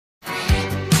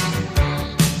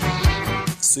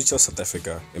Switch of South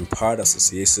Africa, in part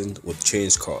association with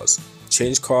Change Cars.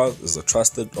 Change Cars is a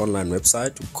trusted online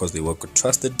website because they work with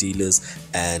trusted dealers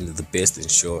and the best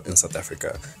insure in South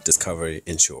Africa. Discovery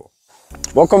Insure.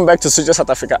 Welcome back to Switch of South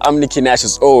Africa. I'm Nicky Nash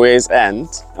as always, and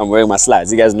I'm wearing my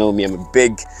slides. You guys know me, I'm a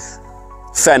big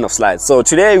fan of slides. So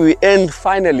today we're in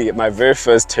finally my very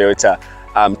first Toyota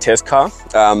test car.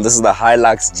 This is the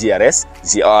Hilux GR-S,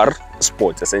 GR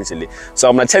Sport essentially. So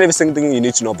I'm gonna tell you everything you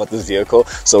need to know about this vehicle.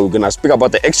 So we're gonna speak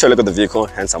about the extra look of the vehicle,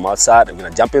 hence I'm outside. I'm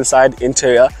gonna jump inside,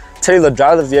 interior, tell you the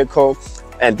drive of the vehicle,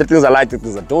 and the things I like, the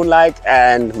things I don't like,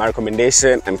 and my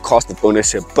recommendation and cost of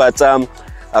ownership. But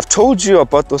I've told you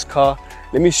about this car.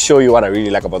 Let me show you what I really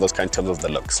like about this car in terms of the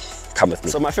looks. Come with me.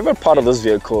 So my favorite part of this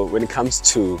vehicle when it comes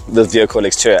to the vehicle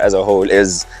exterior as a whole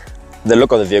is the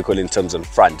look of the vehicle in terms of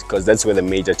front, because that's where the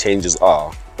major changes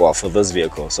are for this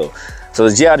vehicle. So the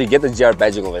GR, you get the GR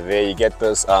badging over there, you get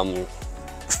this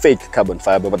fake carbon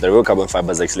fiber, but the real carbon fiber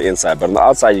is actually inside, but on the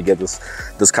outside you get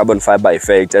this carbon fiber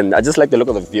effect. And I just like the look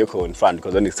of the vehicle in front,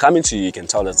 because when it's coming to you, you can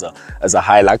tell there's a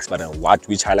Hilux, but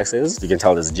which Hilux is, you can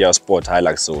tell there's GR Sport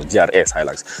Hilux or GR-S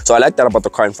Hilux. So I like that about the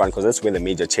car in front, because that's where the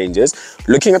major change is.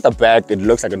 Looking at the back, it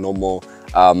looks like a normal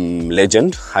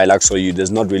Legend Hilux, so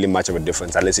there's not really much of a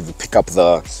difference unless if you pick up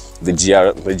the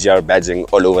GR badging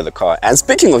all over the car. And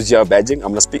speaking of GR badging,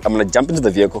 I'm gonna jump into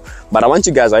the vehicle, but I want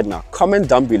you guys right now, comment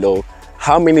down below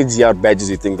how many GR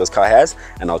badges you think this car has,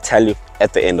 and I'll tell you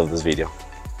at the end of this video.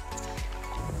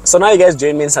 So now you guys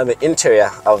join me inside the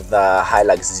interior of the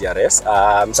Hilux GR-S. So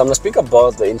I'm gonna speak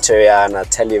about the interior and I'll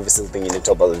tell you everything you need to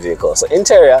know about the vehicle. So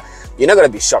interior, you're not gonna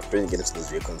be shocked when you get into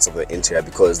this vehicle and the interior,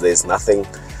 because there's nothing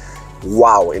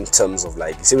wow in terms of,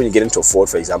 like, you see when you get into a Ford,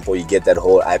 for example, you get that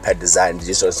whole iPad design,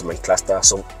 digital instrument cluster.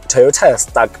 So Toyota has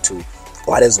stuck to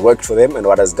what has worked for them and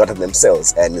what has gotten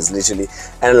themselves, and is literally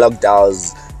analog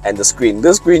dials and the screen.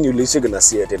 This screen, you're literally gonna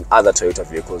see it in other Toyota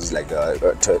vehicles, like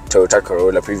Toyota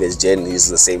Corolla previous gen uses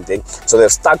the same thing. So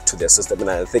they've stuck to their system, and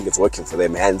I think it's working for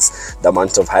them, hence the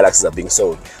amount of Hiluxes are being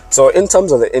sold. So in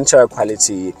terms of the interior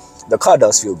quality, the car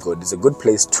does feel good. It's a good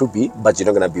place to be, but you're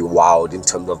not gonna be wowed in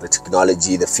terms of the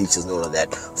technology, the features, and all of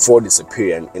that. Ford is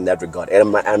superior in that regard.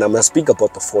 And I'm gonna speak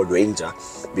about the Ford Ranger,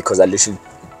 because I literally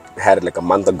had it like a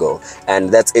month ago, and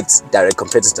that's its direct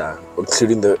competitor,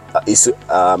 including the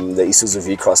Isuzu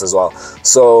V-Cross as well.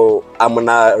 So I'm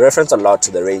gonna reference a lot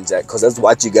to the Ranger, because that's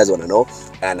what you guys want to know,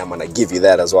 and I'm gonna give you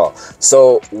that as well.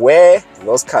 So where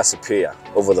those cars superior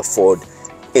over the Ford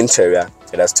interior,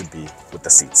 it has to be with the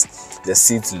seats. The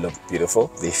seats look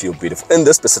beautiful, they feel beautiful. In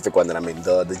this specific one that I'm in,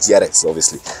 the GR-S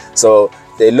obviously. So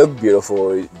they look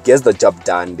beautiful, it gets the job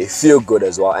done, they feel good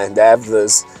as well, and they have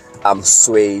this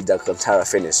suede Alcantara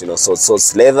finish, you know, so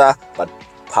it's leather but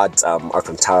part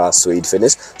Alcantara suede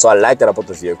finish. So I like that about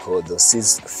the vehicle. The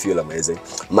seats feel amazing,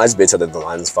 much better than the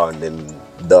ones found in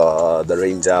the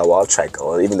Ranger Wild Track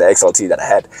or even the XLT that I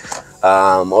had.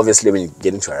 Obviously when you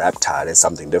get into a Raptor, there's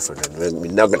something different, and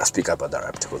we're not gonna speak about the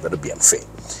Raptor because that would be unfair.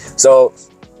 So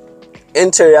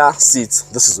interior seats,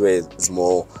 this is where it's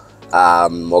more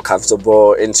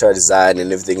comfortable. Interior design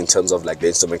and everything in terms of like the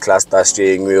instrument cluster,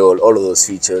 steering wheel, all of those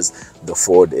features, the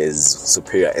Ford is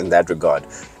superior in that regard.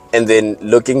 And then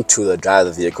looking to the drive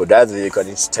of the vehicle, I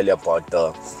need to tell you about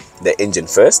the engine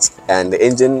first. And the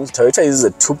engine, Toyota uses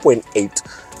a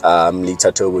 2.8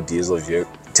 liter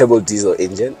turbo diesel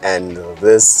engine, and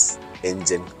this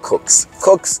engine cooks.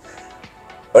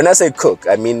 When I say cook,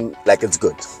 I mean like it's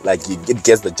good. Like it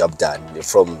gets the job done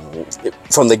from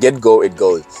the get-go. It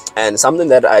goes. And something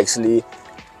that I actually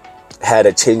had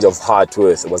a change of heart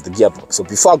with was the gearbox. So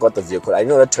before I got the vehicle, I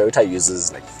know that Toyota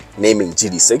uses like naming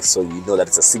GD6, so you know that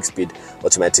it's a 6-speed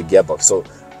automatic gearbox. So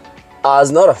I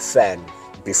was not a fan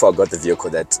before I got the vehicle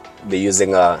that they're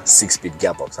using a 6-speed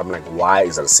gearbox. I'm like, why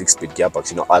is it a 6-speed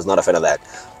gearbox? You know, I was not a fan of that.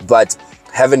 But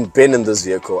having been in this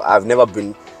vehicle, I've never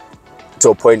been to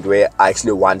a point where I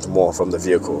actually want more from the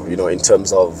vehicle, you know, in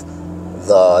terms of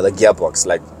the gearbox.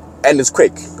 Like, and it's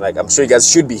quick. Like, I'm sure you guys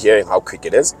should be hearing how quick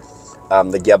it is,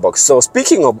 the gearbox. So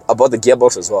speaking about the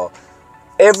gearbox as well,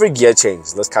 every gear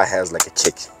change, this car has like a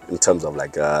kick in terms of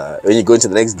like when you go into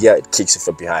the next gear, it kicks you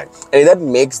from behind, and that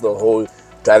makes the whole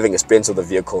driving experience of the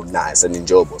vehicle nice and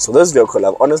enjoyable. So this vehicle,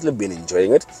 I've honestly been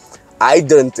enjoying it. I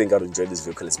didn't think I'd enjoy this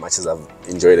vehicle as much as I've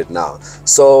enjoyed it now.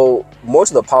 So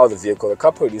most of the power of the vehicle, the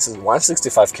car produces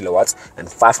 165 kilowatts and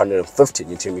 550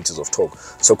 Newton meters of torque.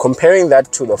 So comparing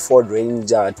that to the Ford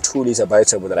Ranger 2-liter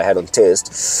biturbo that I had on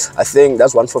test, I think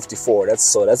that's 154.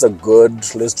 That's a good,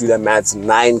 let's do that maths,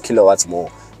 9 kilowatts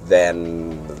more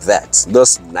than that.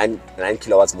 Those 9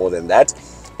 kilowatts more than that,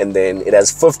 and then it has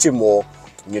 50 more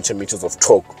Newton meters of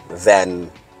torque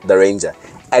than the Ranger.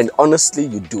 And honestly,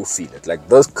 you do feel it. Like,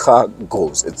 this car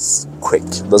goes, it's quick,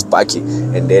 this bucky,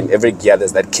 and then every gear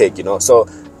there's that kick, you know. So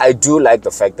I do like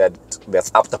the fact that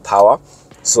they've upped the power.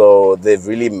 So they've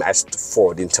really matched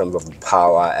Ford in terms of the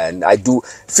power. And I do,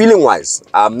 feeling wise,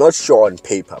 I'm not sure on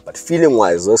paper, but feeling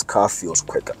wise, this car feels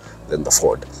quicker than the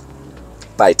Ford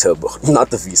bi-turbo, not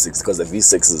the V6, because the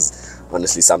V6 is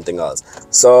honestly something else.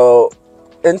 So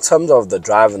in terms of the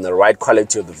drive and the ride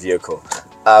quality of the vehicle,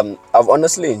 I've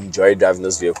honestly enjoyed driving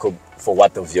this vehicle for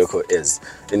what the vehicle is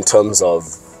in terms of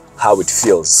how it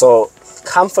feels. So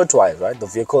comfort wise, right, the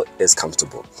vehicle is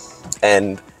comfortable,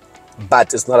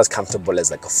 but it's not as comfortable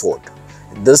as like a Ford.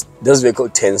 This vehicle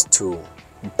tends to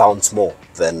bounce more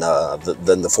than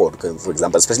the Ford, for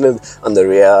example, especially on the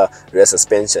rear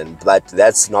suspension. But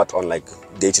that's not on like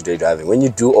day-to-day driving. When you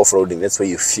do off-roading, that's where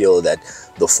you feel that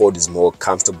the Ford is more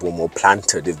comfortable, more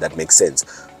planted, if that makes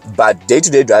sense. But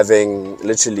day-to-day driving,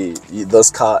 literally,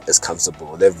 this car is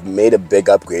comfortable. They've made a big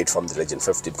upgrade from the Legend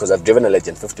 50, because I've driven a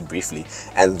Legend 50 briefly,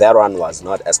 and that one was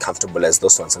not as comfortable as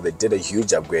this one. So they did a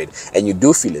huge upgrade, and you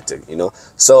do feel it, you know.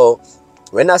 So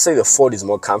when I say the Ford is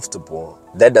more comfortable,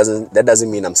 that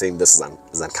doesn't mean I'm saying this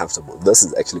is uncomfortable. This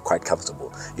is actually quite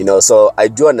comfortable, you know. So I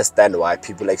do understand why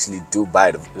people actually do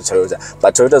buy the Toyota,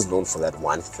 but Toyota is known for that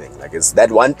one thing. Like, it's that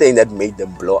one thing that made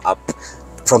them blow up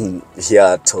from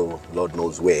here to Lord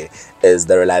knows where, is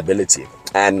the reliability.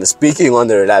 And speaking on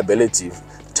the reliability,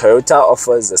 Toyota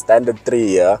offers a standard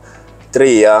 3-year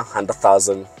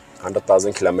 100,000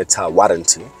 kilometer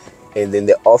warranty, and then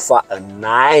they offer a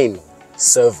 9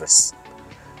 service,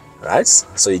 right?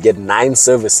 So you get 9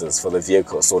 services for the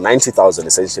vehicle, so 90,000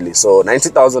 essentially. So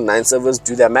 90,000, 9 service,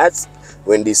 do their maths.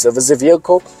 When they service a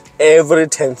vehicle, every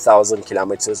 10,000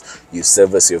 kilometers you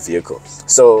service your vehicle.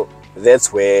 So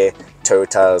that's where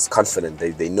Toyota's confident.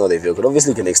 They know their vehicle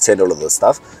obviously can extend all of this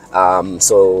stuff.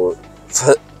 So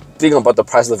speaking about the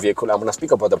price of the vehicle, I'm going to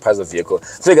speak about the price of the vehicle.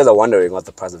 So you guys are wondering what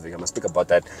the price of the vehicle, I'm going to speak about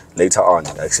that later on,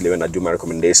 actually, when I do my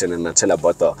recommendation and I tell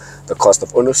about the cost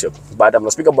of ownership. But I'm going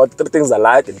to speak about 3 things I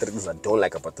like and 3 things I don't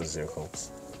like about this vehicle.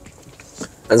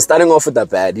 And starting off with the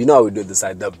bad, you know how we do this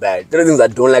side, the bad. 3 things I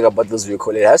don't like about this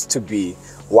vehicle. It has to be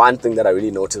one thing that I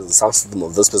really noticed, the sound system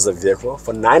of this specific vehicle.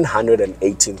 For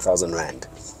 918,000 Rand.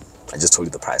 I just told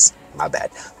you the price, my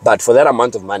bad. But for that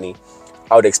amount of money,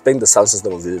 I would expect the sound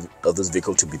system of this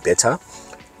vehicle to be better.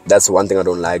 That's one thing I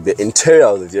don't like. The interior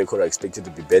of the vehicle I expected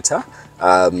to be better.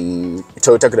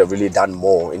 Toyota could have really done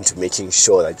more into making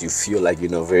sure that you feel like, you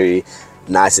know, very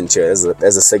nice interior.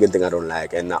 There's a second thing I don't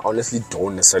like, and I honestly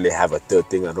don't necessarily have a third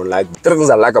thing I don't like. 3 things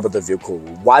I like about the vehicle.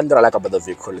 One that I like about the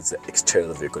vehicle is the exterior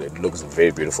of the vehicle. It looks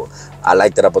very beautiful. I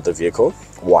like that about the vehicle.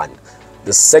 One.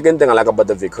 The second thing I like about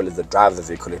the vehicle is the drive of the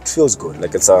vehicle. It feels good.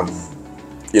 Like, it's a,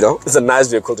 you know, it's a nice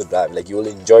vehicle to drive. Like, you will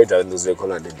enjoy driving this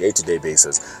vehicle on a day-to-day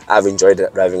basis. I've enjoyed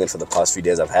driving it for the past few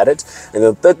days I've had it. And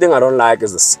the third thing I don't like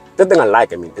is is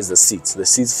the seats. The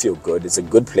seats feel good. It's a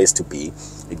good place to be.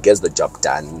 It gets the job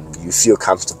done. You feel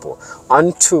comfortable.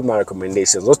 On to my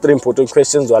recommendations. Those 3 important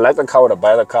questions. Do I like the car? Would I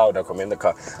buy the car? Would I recommend the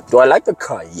car? Do I like the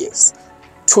car? Yes.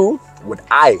 2, would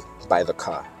I buy the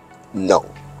car? No.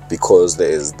 Because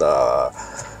there is the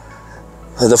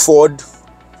Ford,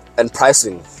 and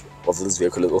pricing of this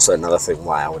vehicle is also another thing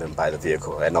why I wouldn't buy the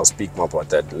vehicle, and I'll speak more about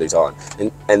that later on.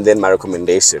 And then my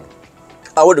recommendation,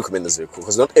 I would recommend this vehicle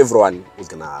because not everyone is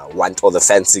gonna want all the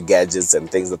fancy gadgets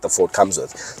and things that the Ford comes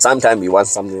with. Sometimes you want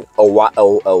something, a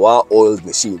well-oiled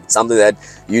machine, something that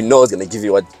you know is gonna give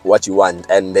you what you want.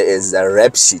 And there is a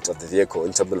rep sheet of the vehicle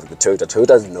in terms of the Toyota.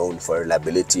 Toyota is known for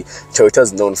reliability. Toyota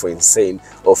is known for insane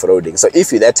off-roading. So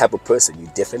if you're that type of person,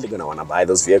 you're definitely gonna wanna buy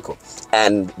this vehicle,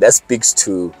 and that speaks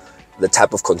to the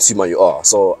type of consumer you are.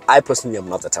 So I personally am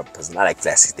not the type of person. I like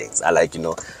classy things. I like, you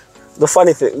know, the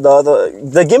funny thing,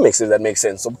 the gimmicks, if that makes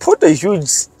sense. So put a huge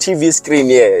TV screen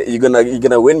here, you're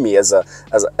gonna win me as a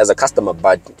customer.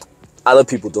 But other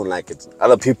people don't like it.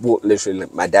 Other people, literally,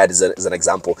 my dad is an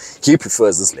example. He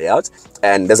prefers this layout,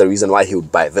 and there's a reason why he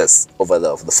would buy this over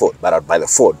the Ford. But I'd buy the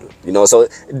Ford, you know. So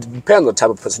it depends on the type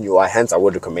of person you are. Hence, I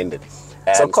would recommend it.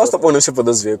 And so cost of ownership for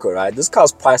this vehicle, right? This car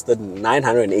is priced at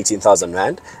 918,000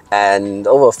 Rand, and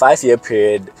over a 5-year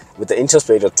period with the interest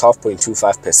rate of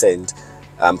 12.25%.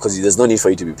 Because there's no need for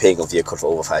you to be paying a vehicle for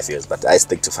over 5 years, but I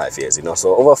stick to 5 years, you know.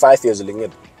 So over 5 years, you're looking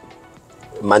at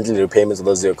monthly repayments of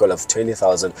this vehicle of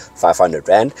 20,500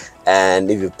 Rand.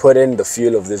 And if you put in the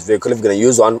fuel of this vehicle, if you're going to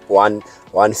use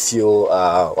one fuel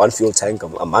tank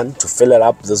a month to fill it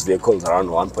up, this vehicle is around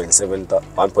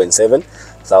 1.7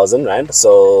 thousand Rand.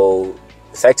 So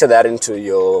factor that into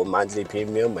your monthly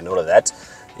premium and all of that.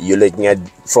 you're looking at,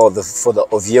 for the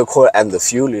vehicle and the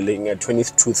fuel, you're looking at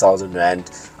 22,000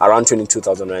 rand, around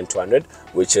 22,000 rand 200,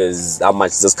 which is how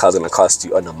much this car's gonna cost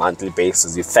you on a monthly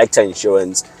basis. You factor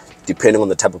insurance, depending on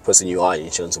the type of person you are,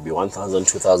 insurance will be 1,000,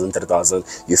 2,000, 3,000.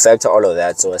 You factor all of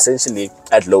that. So essentially,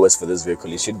 at lowest for this vehicle,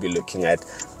 you should be looking at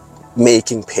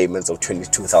making payments of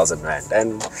 22,000 rand.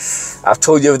 And I've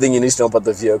told you everything you need to know about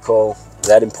the vehicle.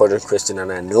 That important question,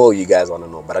 and I know you guys want to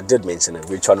know, but I did mention it.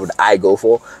 Which one would I go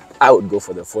for? I would go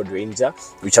for the Ford Ranger.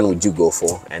 Which one would you go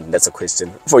for? And that's a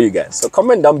question for you guys. So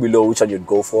comment down below which one you'd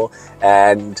go for,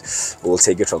 and we'll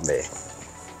take it from there.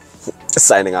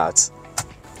 Signing out.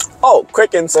 Oh,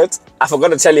 quick insert. I forgot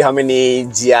to tell you how many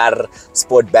GR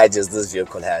Sport badges this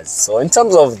vehicle has. So in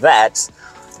terms of that,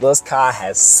 this car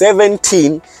has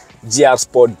 17 GR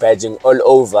Sport badging all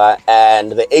over,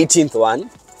 and the 18th one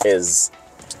is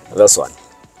this one,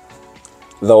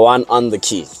 the one on the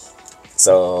key.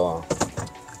 So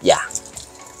yeah,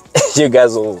 you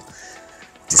guys will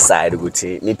decide,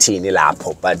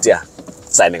 but yeah,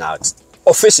 signing out,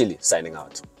 officially signing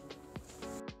out.